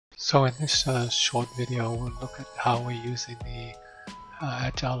So in this short video, we'll look at how we're using the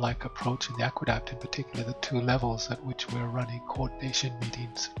Agile-like approach in the AQUADAPT, in particular the two levels at which we're running coordination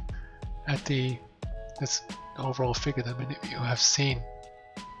meetings. At this overall figure that many of you have seen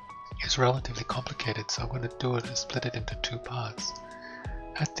is relatively complicated, so I'm going to do it and split it into two parts.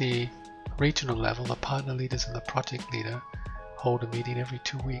 At the regional level, the partner leaders and the project leader hold a meeting every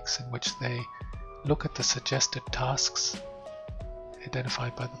 2 weeks in which they look at the suggested tasks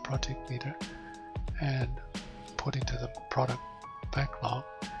identified by the project leader and put into the product backlog,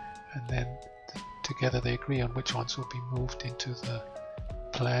 and then together they agree on which ones will be moved into the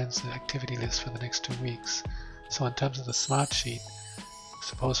plans and activity list for the next 2 weeks. So in terms of the smart sheet,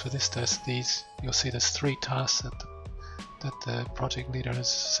 suppose for this test, you'll see there's 3 tasks that the project leader has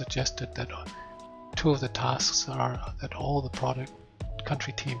suggested, that 2 of the tasks are that all the product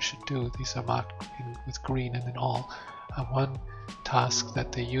country teams should do. These are marked with green and then all. One task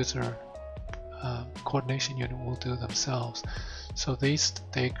that the user coordination unit will do themselves. So if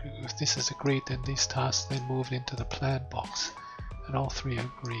this is agreed, then these tasks then moved into the plan box, and all 3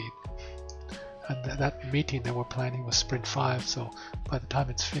 are agreed. And that meeting that we're planning was sprint 5, so by the time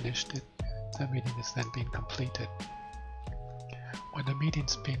it's finished, that meeting is then being completed. When the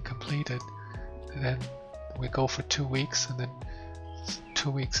meeting's being completed, then we go for 2 weeks, and then 2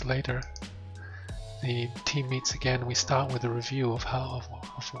 weeks later the team meets again. We start with a review of how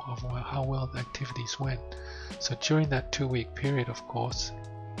well the activities went. So during that 2-week period, of course,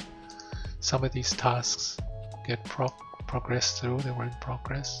 some of these tasks get progressed through. They were in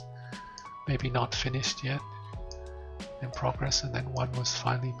progress, maybe not finished yet, in progress, and then one was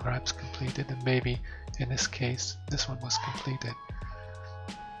finally perhaps completed, and maybe in this case this one was completed.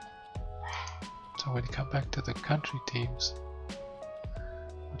 So when you come back to the country teams,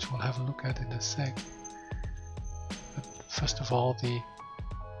 which we'll have a look at in a sec, but first of all the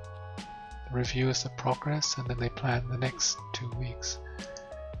review is the progress, and then they plan the next 2 weeks.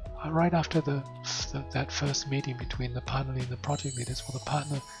 Right after that first meeting between the partner leader and the project leaders, well, the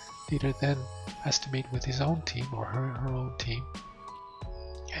partner leader then has to meet with his own team or her own team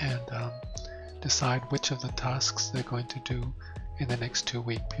and decide which of the tasks they're going to do in the next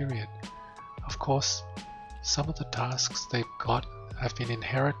 2-week period. Of course, some of the tasks they've got have been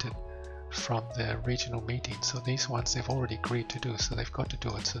inherited from the regional meeting, so these ones they've already agreed to do, so they've got to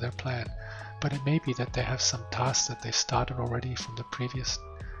do it, so they're planned. But it may be that they have some tasks that they've started already from the previous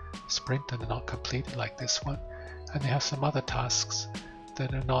sprint and are not completed, like this one, and they have some other tasks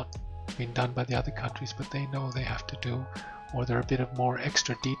that are not being done by the other countries, but they know they have to do, or they're a bit of more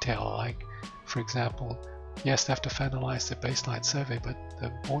extra detail, like for example, yes, they have to finalize the baseline survey, but the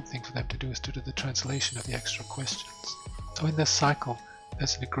important thing for them to do is to do the translation of the extra questions. So in this cycle,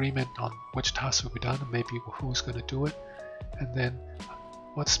 there's an agreement on which tasks will be done and maybe who's going to do it. And then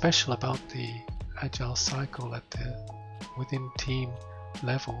what's special about the Agile cycle at the within team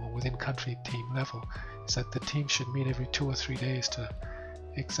level or within country team level is that the team should meet every 2 or 3 days to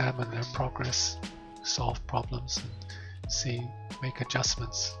examine their progress, solve problems, and make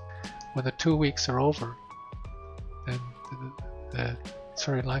adjustments. When the 2 weeks are over, then it's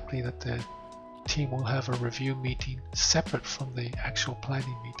very likely that the team will have a review meeting separate from the actual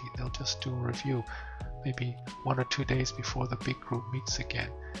planning meeting. They'll just do a review maybe 1 or 2 days before the big group meets again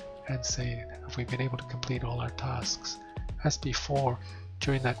and say, have we been able to complete all our tasks? As before,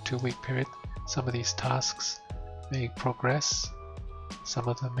 during that 2-week period, some of these tasks may progress, some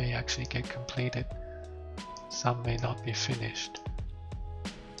of them may actually get completed, some may not be finished.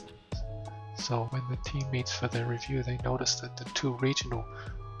 So when the team meets for their review, they notice that the 2 regional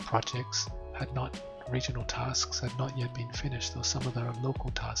tasks had not yet been finished, though some of their local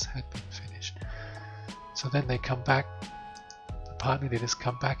tasks had been finished. So then they come back, the partner leaders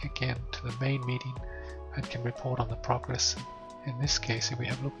come back again to the main meeting and can report on the progress. In this case, if we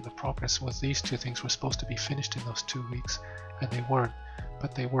have a look at the progress, was these 2 things were supposed to be finished in those 2 weeks, and they weren't,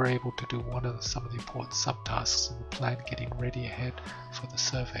 but they were able to do some of the important subtasks in the plan, getting ready ahead for the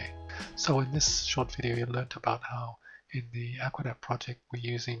survey. So in this short video, you learned about how in the AQUADAPT project we're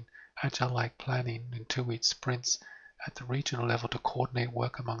using Agile-like planning in 2-week sprints at the regional level to coordinate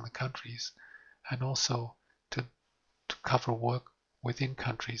work among the countries, and also to cover work within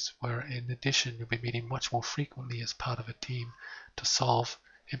countries where in addition you'll be meeting much more frequently as part of a team to solve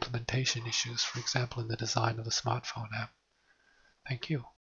implementation issues, for example in the design of the smartphone app. Thank you.